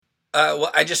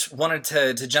Well, I just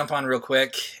wanted to jump on real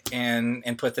quick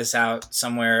and put this out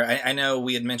somewhere. I know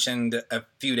we had mentioned a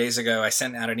few days ago, I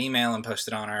sent out an email and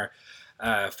posted on our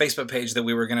Facebook page that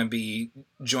we were going to be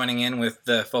joining in with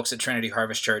the folks at Trinity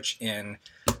Harvest Church in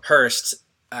Hurst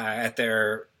at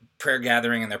their prayer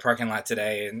gathering in their parking lot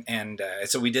today. And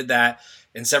so we did that,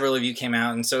 and several of you came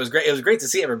out. And so it was great. It was great to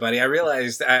see everybody. I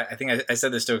realized, I think I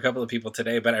said this to a couple of people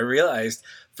today, but I realized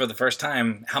for the first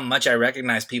time how much I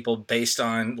recognize people based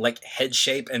on like head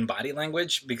shape and body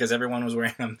language, because everyone was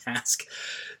wearing a mask.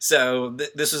 So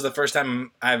this was the first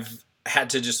time I've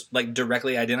had to just like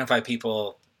directly identify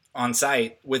people on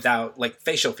site without like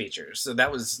facial features. So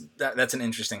that's an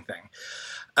interesting thing.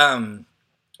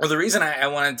 Well, the reason I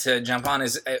wanted to jump on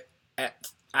is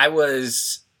I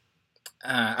was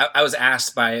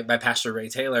asked by Pastor Ray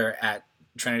Taylor at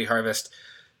Trinity Harvest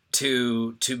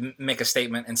to make a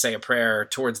statement and say a prayer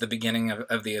towards the beginning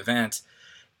of the event.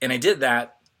 And I did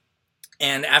that.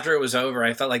 And after it was over,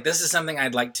 I felt like this is something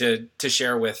I'd like to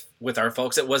share with our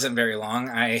folks. It wasn't very long.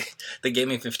 They gave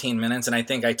me 15 minutes, and I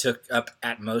think I took up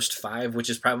at most 5,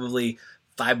 which is probably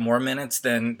 5 more minutes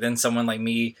than someone like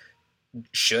me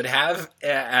should have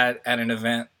at an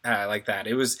event like that.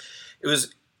 It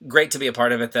was great to be a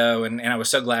part of it, though, and I was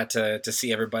so glad to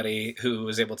see everybody who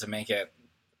was able to make it.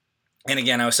 And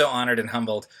again, I was so honored and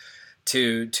humbled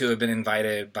to have been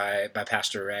invited by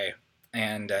Pastor Ray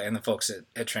and the folks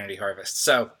at Trinity Harvest.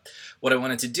 So what I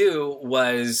wanted to do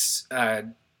was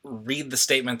read the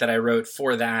statement that I wrote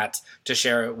for that to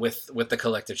share it with the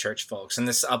collective church folks. And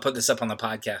I'll put this up on the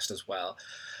podcast as well,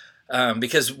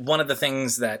 because one of the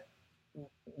things that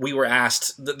we were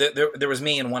asked, there was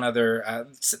me and one other,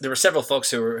 there were several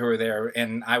folks who were there,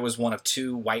 and I was one of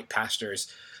 2 white pastors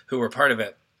who were part of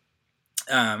it.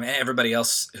 And everybody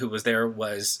else who was there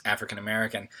was African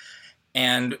American.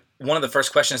 And one of the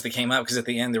first questions that came up, because at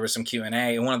the end there was some Q&A,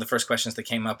 and one of the first questions that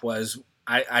came up was,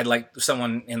 I'd like,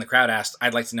 someone in the crowd asked,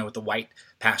 I'd like to know what the white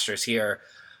pastors here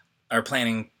are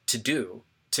planning to do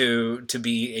to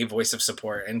be a voice of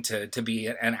support and to be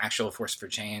an actual force for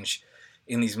change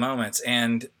in these moments.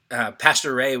 And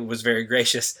Pastor Ray was very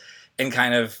gracious and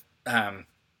kind of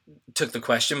took the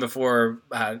question before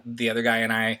the other guy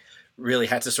and I really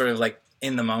had to sort of like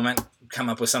in the moment come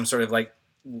up with some sort of like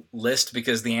list,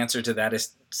 because the answer to that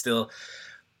is still,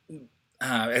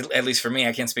 at least for me,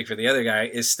 I can't speak for the other guy,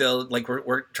 is still like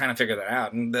we're trying to figure that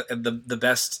out. And the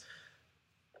best,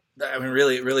 I mean,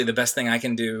 really the best thing I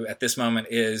can do at this moment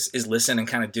is listen and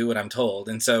kind of do what I'm told.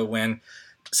 And so when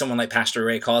someone like Pastor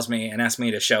Ray calls me and asks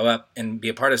me to show up and be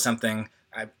a part of something,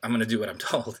 I'm going to do what I'm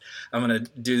told. I'm going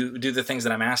to do the things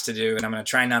that I'm asked to do, and I'm going to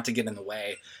try not to get in the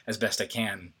way as best I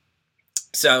can.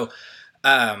 So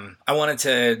I wanted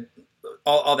to,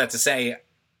 all that to say,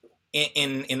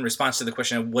 in response to the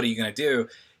question of what are you going to do,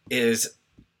 is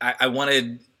I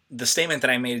wanted the statement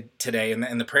that I made today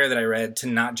and the prayer that I read to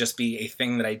not just be a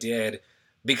thing that I did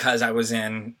because I was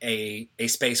in a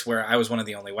space where I was one of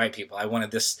the only white people. I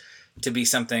wanted this to be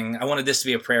something, I wanted this to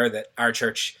be a prayer that our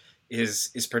church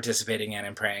is participating in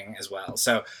and praying as well.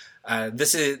 So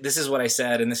this is what I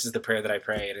said, and this is the prayer that I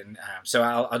prayed. And so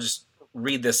I'll just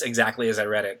read this exactly as I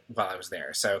read it while I was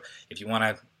there. So if you want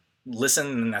to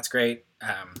listen, then that's great.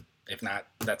 If not,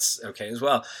 that's okay as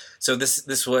well. So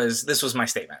this was my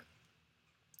statement.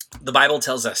 The Bible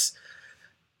tells us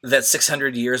that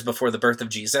 600 years before the birth of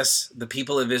Jesus, the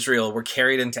people of Israel were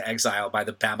carried into exile by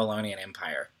the Babylonian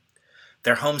Empire.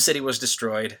 Their home city was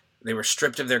destroyed, they were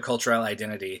stripped of their cultural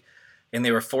identity, and they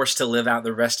were forced to live out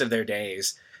the rest of their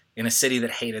days in a city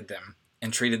that hated them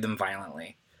and treated them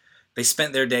violently. They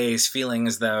spent their days feeling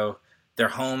as though their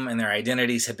home and their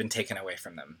identities had been taken away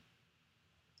from them.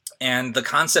 And the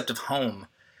concept of home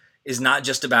is not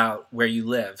just about where you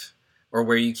live or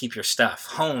where you keep your stuff.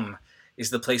 Home is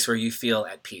the place where you feel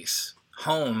at peace.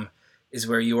 Home is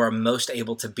where you are most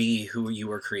able to be who you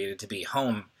were created to be.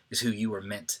 Home is who you were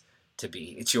meant to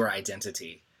be. It's your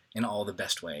identity in all the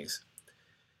best ways.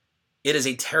 It is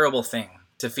a terrible thing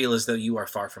to feel as though you are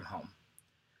far from home,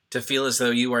 to feel as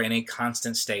though you are in a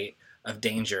constant state of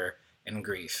danger and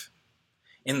grief.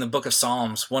 In the book of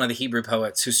Psalms, one of the Hebrew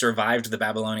poets who survived the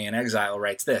Babylonian exile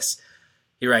writes this.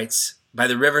 He writes, "By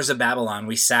the rivers of Babylon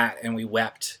we sat and we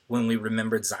wept when we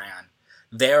remembered Zion.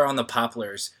 There on the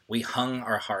poplars we hung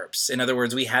our harps." In other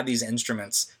words, we had these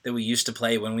instruments that we used to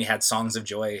play when we had songs of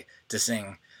joy to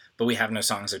sing, but we have no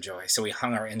songs of joy, so we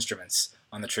hung our instruments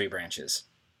on the tree branches.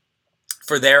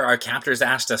 For there our captors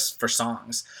asked us for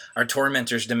songs. Our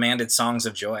tormentors demanded songs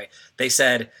of joy. They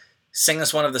said, "Sing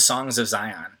us one of the songs of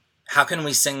Zion. How can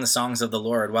we sing the songs of the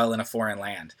Lord while in a foreign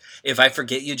land? If I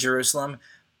forget you, Jerusalem,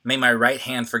 May my right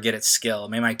hand forget its skill.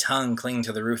 May my tongue cling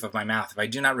to the roof of my mouth. If I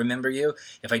do not remember you,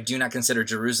 if I do not consider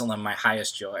Jerusalem my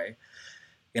highest joy.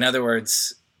 In other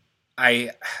words,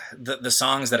 the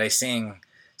songs that I sing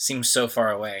seem so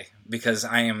far away because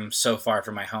I am so far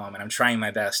from my home, and I'm trying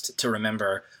my best to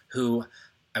remember who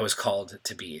I was called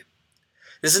to be.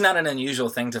 This is not an unusual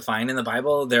thing to find in the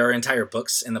Bible. There are entire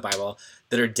books in the Bible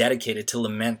that are dedicated to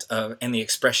lament and the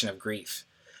expression of grief.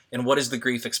 And what is the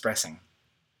grief expressing?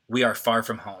 We are far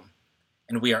from home,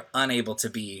 and we are unable to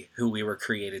be who we were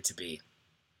created to be.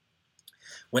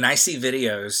 When I see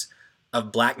videos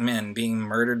of black men being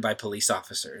murdered by police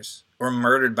officers or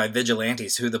murdered by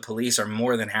vigilantes who the police are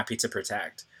more than happy to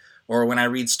protect, or when I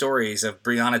read stories of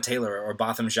Breonna Taylor or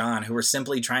Botham Jean who were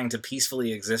simply trying to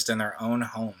peacefully exist in their own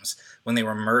homes when they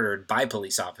were murdered by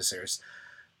police officers,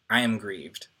 I am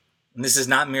grieved. And this is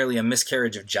not merely a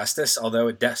miscarriage of justice, although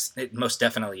it most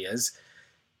definitely is.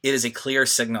 It is a clear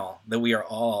signal that we are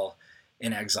all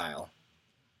in exile.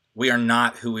 We are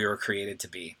not who we were created to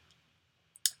be.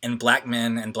 And black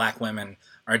men and black women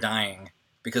are dying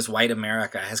because white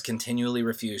America has continually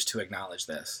refused to acknowledge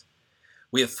this.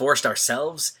 We have forced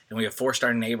ourselves and we have forced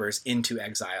our neighbors into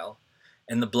exile.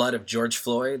 And the blood of George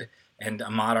Floyd and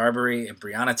Ahmaud Arbery and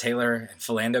Breonna Taylor and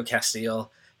Philando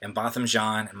Castile and Botham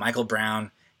Jean and Michael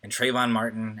Brown and Trayvon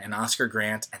Martin and Oscar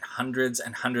Grant and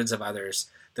hundreds of others,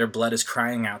 their blood is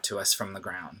crying out to us from the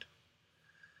ground.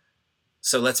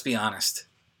 So let's be honest.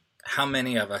 How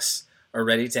many of us are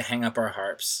ready to hang up our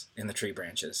harps in the tree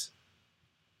branches?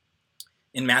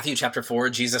 In Matthew chapter 4,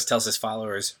 Jesus tells his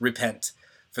followers, "Repent,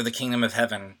 for the kingdom of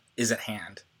heaven is at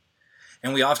hand."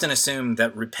 And we often assume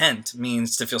that repent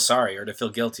means to feel sorry or to feel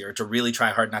guilty or to really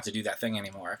try hard not to do that thing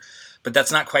anymore. But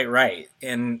that's not quite right.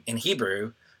 In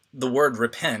Hebrew, the word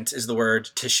repent is the word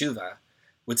teshuvah,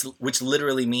 which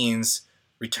literally means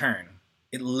return.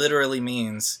 It literally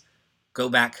means go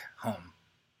back home.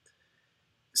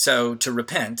 So to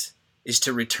repent is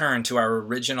to return to our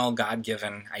original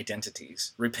God-given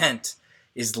identities. Repent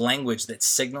is language that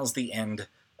signals the end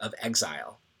of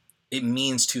exile. It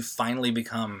means to finally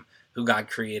become who God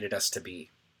created us to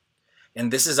be.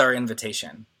 And this is our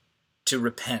invitation, to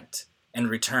repent and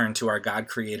return to our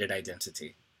God-created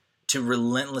identity, to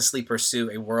relentlessly pursue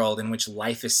a world in which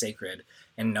life is sacred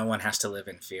and no one has to live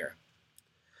in fear.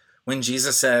 When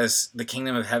Jesus says the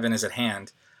kingdom of heaven is at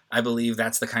hand, I believe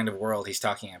that's the kind of world he's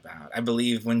talking about. I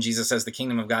believe when Jesus says the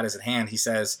kingdom of God is at hand, he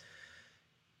says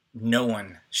no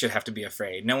one should have to be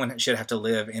afraid. No one should have to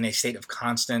live in a state of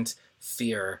constant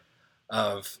fear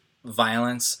of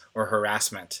violence or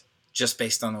harassment just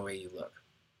based on the way you look.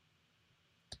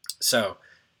 So,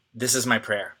 this is my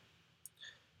prayer.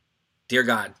 Dear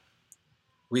God,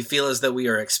 we feel as though we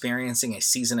are experiencing a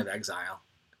season of exile.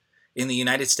 In the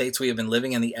United States, we have been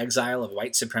living in the exile of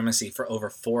white supremacy for over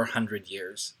 400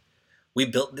 years. We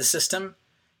built this system,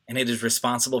 and it is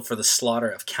responsible for the slaughter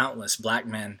of countless black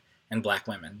men and black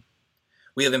women.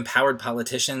 We have empowered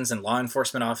politicians and law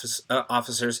enforcement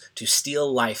officers to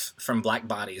steal life from black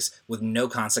bodies with no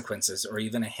consequences or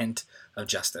even a hint of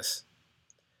justice.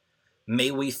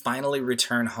 May we finally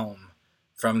return home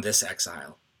from this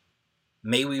exile.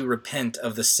 May we repent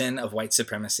of the sin of white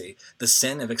supremacy, the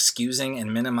sin of excusing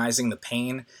and minimizing the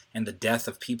pain and the death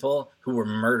of people who were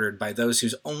murdered by those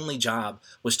whose only job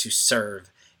was to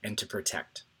serve and to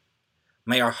protect.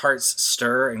 May our hearts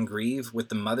stir and grieve with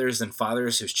the mothers and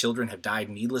fathers whose children have died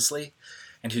needlessly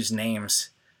and whose names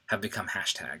have become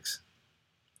hashtags.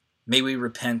 May we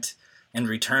repent and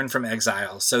return from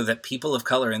exile so that people of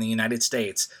color in the United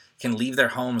States can leave their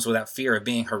homes without fear of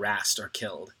being harassed or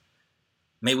killed.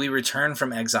 May we return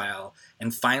from exile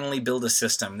and finally build a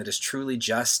system that is truly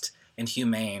just and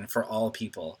humane for all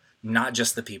people, not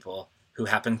just the people who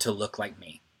happen to look like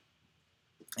me.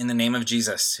 In the name of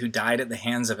Jesus, who died at the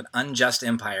hands of an unjust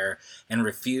empire and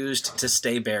refused to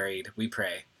stay buried, we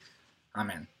pray.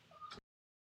 Amen.